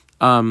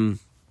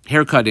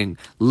haircutting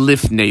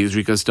lifnei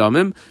zrikas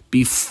damim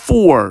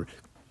before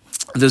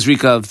the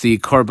zrika of the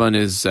korban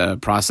is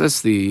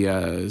processed,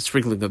 the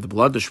sprinkling of the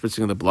blood, the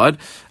spritzing of the blood.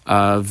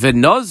 The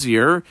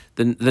Nazir,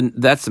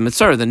 that's the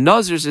Mitzvah. The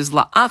Nazir's is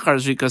la'achar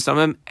zrika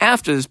samim,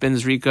 after there's been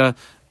zrika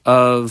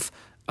of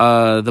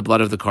the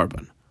blood of the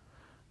korban.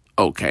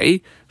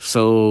 Okay,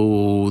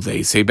 so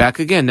they say back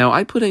again. Now,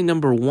 I put a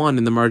number 1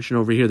 in the margin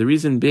over here. The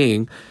reason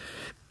being,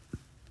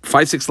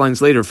 5-6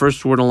 lines later,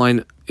 first word on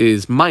line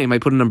is mayim. I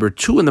put a number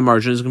 2 in the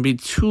margin. There's going to be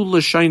 2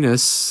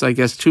 lashinas, I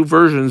guess, 2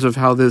 versions of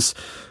how this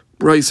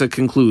Raisa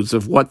concludes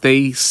of what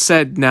they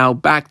said now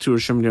back to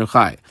Rosh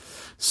Yochai.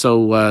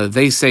 So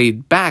they say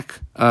back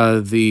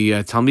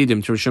the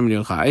Talmidim to Rosh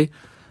Yochai.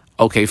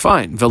 Okay,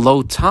 fine.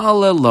 Velo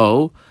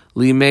talelo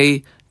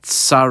limei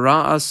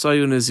tzara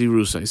asayu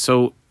nazirusai.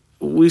 So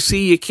we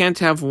see you can't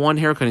have one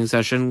haircutting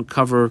session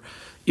cover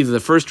either the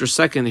first or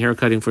second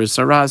haircutting for his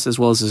saras as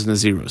well as his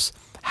nazirus.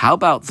 How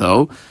about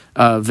though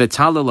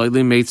v'talelo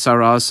limei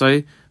tzara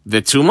asay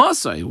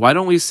v'tumasai? Why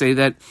don't we say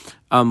that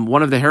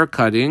one of the hair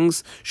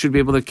cuttings should be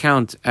able to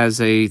count as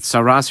a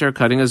tsaras hair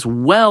cutting as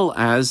well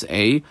as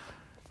a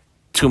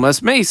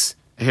tumas mace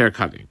hair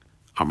cutting?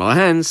 Amar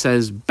lahen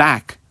says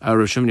back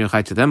Rosh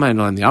Yochai to them. I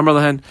know in the Amar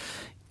lahen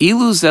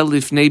ilu zel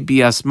lifnei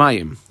bias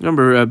mayim.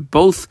 Remember,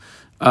 both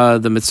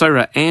the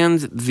Mitzvah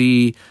and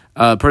the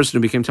person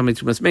who became Tamei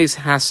tumas mace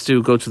has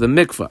to go to the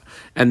mikvah,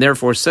 and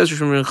therefore says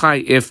Rosh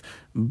Yochai, if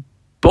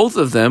both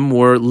of them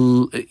were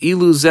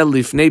ilu zel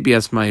lifnei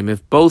bias mayim,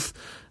 if both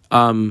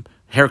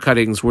hair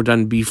cuttings were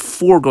done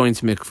before going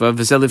to mikvah,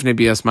 v'zelifnei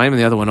bias mayim, and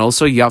the other one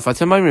also yafa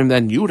temayim,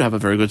 then you would have a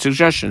very good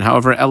suggestion.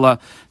 However, ella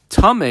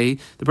tamei,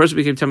 the person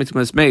who became tamei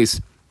tumas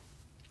mace,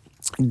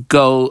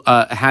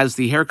 has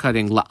the hair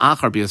cutting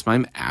la'achar bias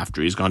mayim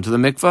after he's gone to the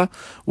mikvah,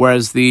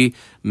 whereas the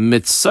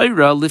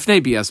mitzayra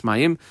lifnei bias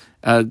mayim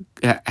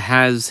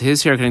has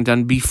his hair cutting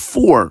done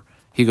before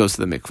he goes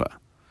to the mikvah.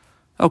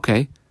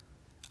 Okay.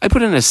 I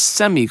put in a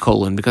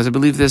semicolon because I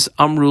believe this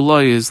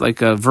Amrullah is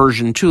like a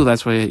version 2.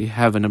 That's why I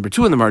have a number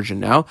 2 in the margin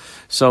now.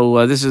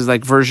 So this is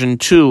like version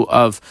 2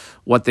 of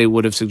what they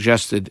would have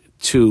suggested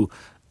to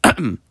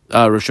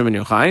Rosh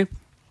Yochai.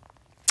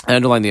 I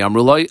underline the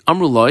Amrullah.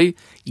 Amrullah,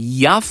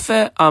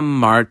 Yafe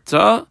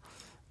Amarta.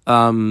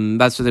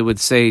 That's what they would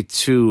say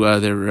to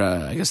their,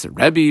 I guess, their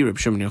Rebbe, Reb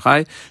Shimon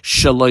Yochai.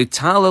 Shaloi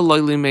tala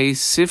loilimei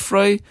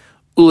sifroi.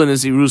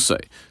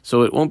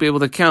 So it won't be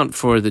able to count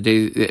for the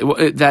day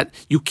that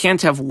you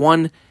can't have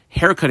one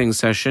haircutting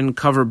session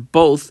cover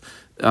both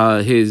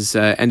his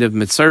end of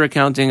Mitzvah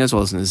counting as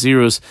well as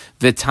Nazirus.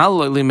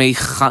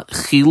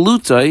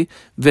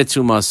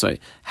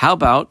 How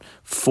about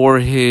for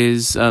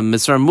his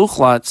Mitzvah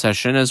Muchlat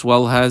session as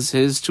well as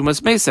his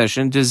Tumas Mei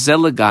session?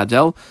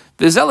 Zelagadel,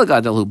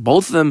 who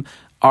both of them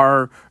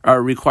are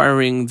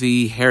requiring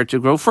the hair to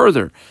grow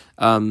further.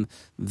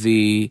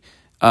 The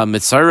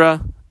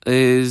Mitzvah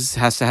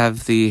has to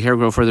have the hair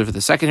grow further for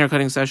the second hair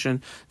cutting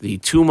session. The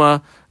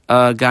Tuma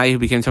guy who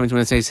became Tamei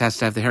tumas mace has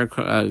to have the hair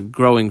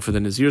growing for the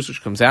Nazirus,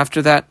 which comes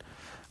after that.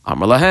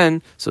 Amar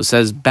lahen, so it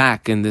says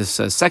back in this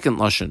second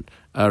lashon,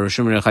 Rosh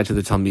Yochai to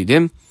the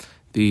Talmidim,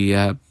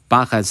 the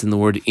Bach adds in the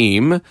word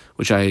im,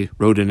 which I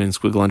wrote in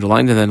squiggle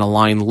underlined, and then a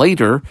line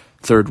later,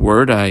 third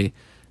word, I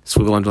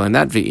swiggle underline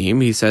that,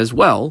 ve'im, he says,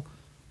 well,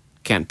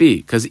 can't be,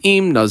 because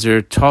im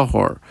nazir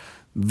tahor,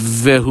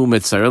 vehu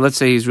mitzara. Let's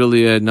say he's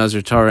really a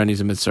nazir tahor and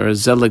he's a mitzara,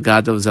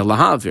 zelegadav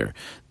zelahavir.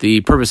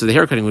 The purpose of the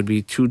haircutting would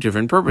be two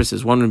different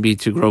purposes. One would be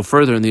to grow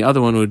further, and the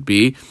other one would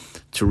be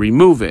to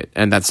remove it,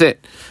 and that's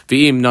it.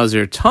 Ve'im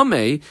nazir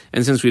tameh,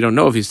 and since we don't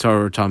know if he's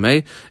tahor or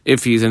tameh,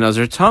 if he's a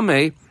nazir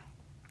tameh,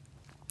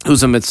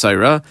 who's a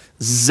mitzara,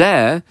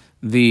 zeh,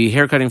 the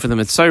haircutting for the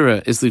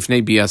mitzara is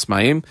lifnei bias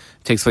mayim,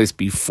 takes place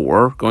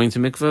before going to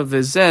mikveh.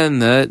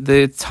 V'zen,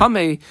 the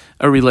tameh,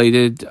 a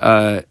related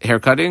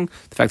haircutting,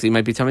 the fact that he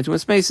might be tameh to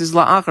mismace, is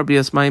la'achar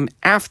bias mayim,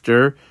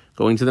 after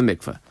going to the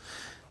mikveh.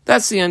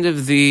 That's the end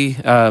of the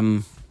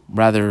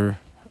rather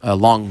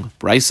long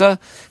brisa.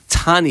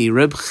 Tani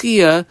Reb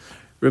Chia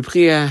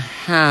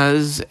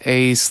has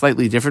a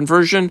slightly different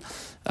version.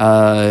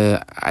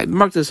 I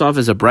marked this off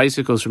as a brisa.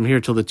 It goes from here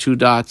till the two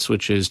dots,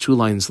 which is 2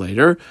 lines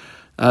later.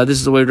 This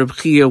is the way Reb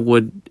Chia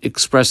would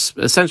express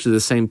essentially the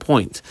same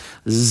point.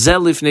 Ze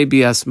lifnei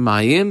bias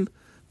mayim,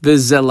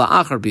 v'ze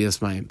la'achar bias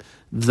mayim.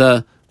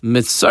 The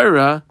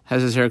mitzara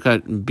has his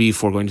haircut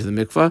before going to the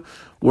mikvah,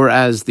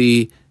 whereas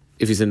if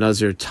he's a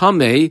nazir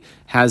tameh,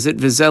 has it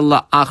v'ze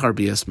la'achar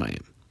bias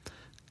mayim.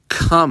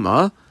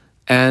 Kama,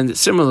 and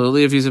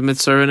similarly, if he's a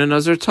mitzara and a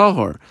nazir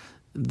tahor,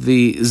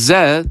 the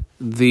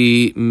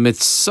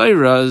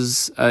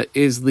mitzara's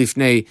is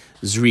lifnei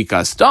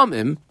zrikas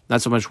damim.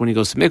 Not so much when he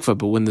goes to mikvah,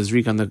 but when the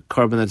zrik on the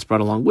carbon that's brought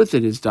along with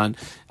it is done.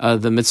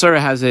 The mitzara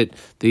has it,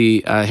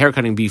 the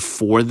haircutting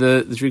before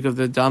the zrik of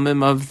the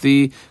damim of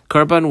the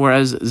carbon,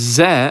 whereas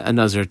zeh, a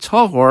nazir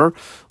tahor,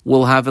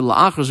 will have it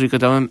la'achar zrika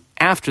damim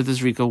after the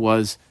zrika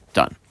was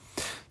done.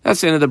 That's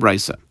the end of the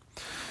brisa.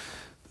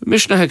 The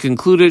Mishnah had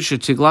concluded,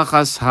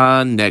 shetiglachas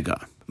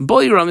ha-nega.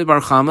 Boi Rami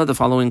Bar Chama, the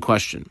following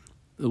question.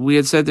 We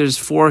had said there's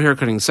 4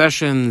 haircutting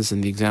sessions,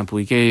 and the example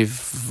we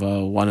gave,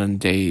 one on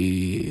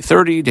day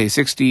 30, day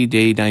 60,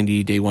 day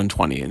 90, day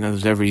 120, and that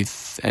was every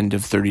end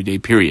of 30-day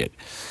period.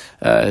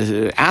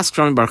 Ask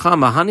Rami Bar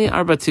Chama, Hani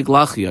arba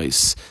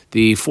tiglachiyos,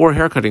 the 4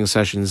 haircutting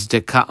sessions, de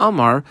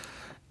ka'amar,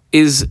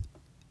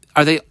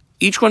 are they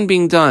each one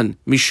being done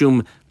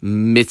mishum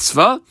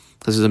mitzvah,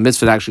 because there's a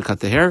mitzvah to actually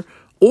cut the hair,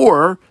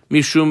 or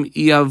mishum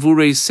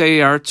iavure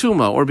seyar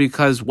tuma, or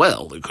because,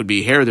 well, there could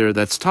be hair there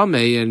that's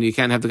tameh, and you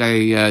can't have the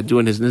guy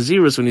doing his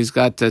nazirus when he's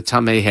got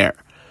tameh hair.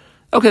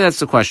 Okay, that's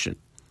the question.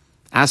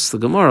 Ask the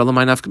Gemara,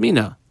 l'may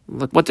nafkamina.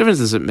 What difference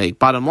does it make?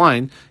 Bottom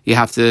line, you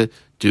have to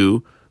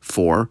do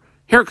 4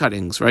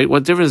 haircuttings, right?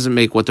 What difference does it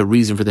make what the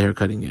reason for the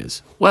haircutting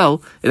is?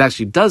 Well, it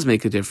actually does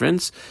make a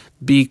difference,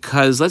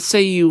 because let's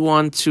say you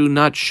want to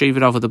not shave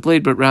it off with a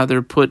blade, but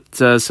rather put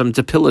some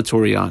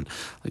depilatory on,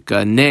 like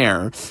a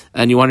nair,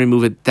 and you want to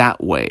remove it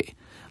that way.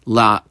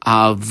 La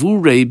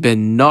avure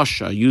ben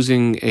nosha,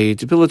 using a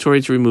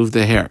depilatory to remove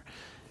the hair.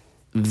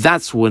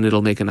 That's when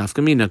it'll make an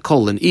afkamina.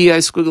 Colon, I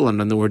squiggle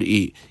on the word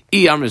I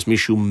amris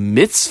mishu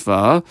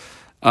mitzvah.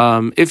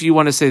 If you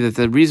want to say that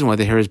the reason why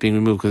the hair is being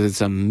removed because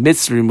it's a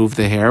mitzvah to remove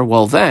the hair,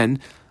 well then,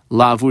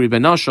 la avuri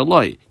ben nosha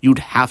loy, you'd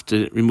have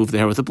to remove the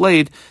hair with a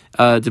blade.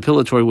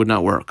 Depilatory would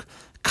not work.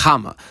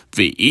 Kama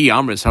ve'i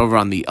amris. However,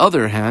 on the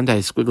other hand, I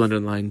squiggle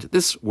underlined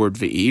this word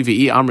ve'i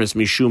amris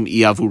mishum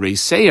iavure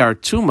seyar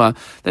tuma.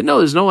 That no,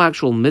 there's no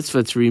actual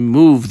mitzvah to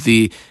remove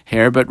the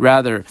hair, but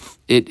rather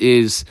it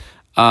is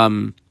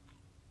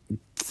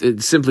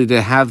it's simply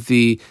to have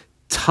the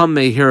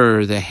tameh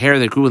hair, the hair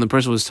that grew when the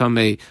person was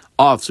tameh,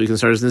 off, so he can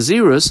start his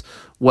nazirus.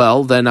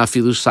 Well, then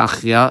afilu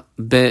sachya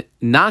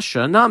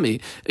benasha nami.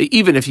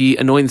 Even if he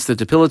anoints the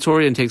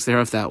depilatory and takes the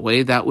hair off that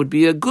way, that would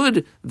be a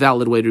good,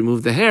 valid way to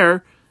remove the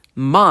hair.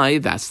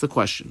 That's the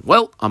question.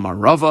 Well, Amar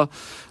Rava.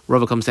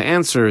 Rava comes to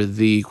answer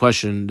the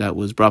question that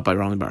was brought by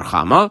Rami Bar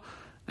Chama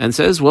and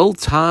says, well,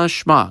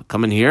 Tashma,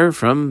 coming here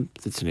from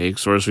the Tanaic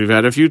source we've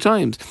had a few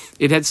times.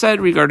 It had said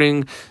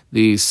regarding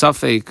the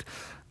suffix,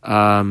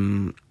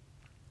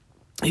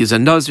 he's a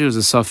nazir, who's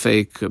a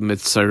suffix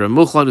mitzara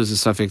muchlad, who's a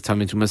suffix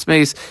tamei tumas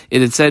meis.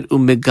 It had said,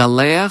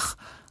 umegaleach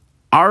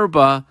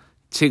arba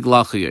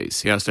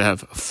tiglachiyos. He has to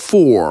have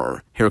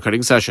 4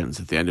 haircutting sessions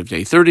at the end of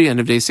day 30, end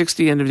of day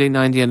 60, end of day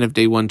 90, end of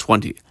day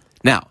 120.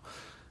 Now,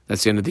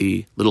 that's the end of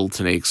the little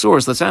Tanaic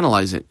source. Let's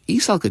analyze it.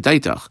 Isal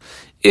kedaitach.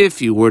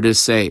 If you were to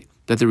say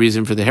that the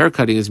reason for the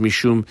haircutting is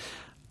mishum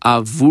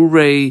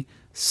avure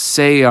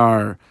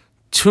seyar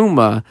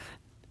tuma,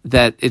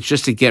 that it's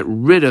just to get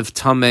rid of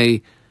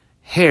tameh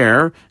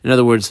hair, in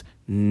other words,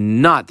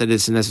 not that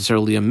it's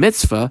necessarily a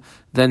mitzvah,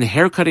 then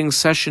haircutting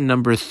session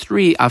number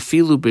 3,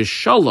 afilu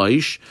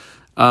b'shalosh,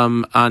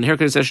 on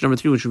haircutting session number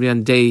 3, which would be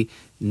on day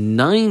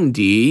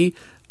 90,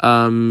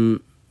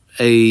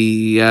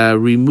 a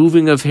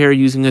removing of hair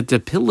using a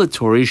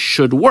depilatory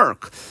should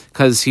work,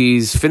 because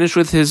he's finished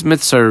with his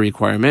mitzvah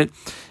requirement,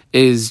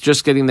 is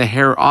just getting the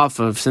hair off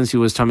of, since he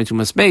was tamei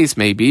tumas meis,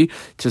 maybe,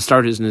 to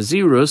start his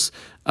nazirus.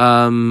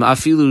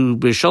 Afilu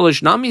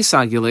b'shalosh nami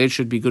sagile, it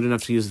should be good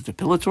enough to use the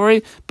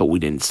depilatory, but we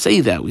didn't say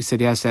that. We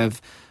said he has to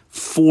have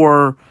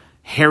 4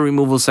 hair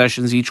removal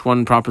sessions, each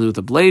one properly with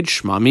a blade.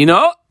 Shma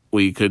mina.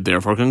 we could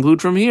therefore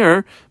conclude from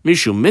here,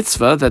 Mishu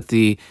mitzvah, that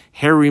the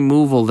hair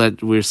removal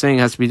that we're saying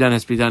has to be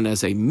done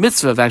as a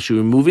mitzvah of actually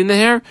removing the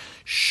hair.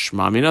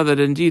 Shmamina, that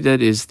indeed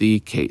that is the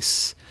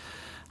case.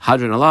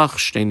 Hadran alach,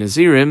 shtei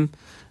nazirim,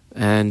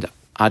 and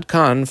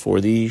adkan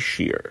for the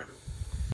shear.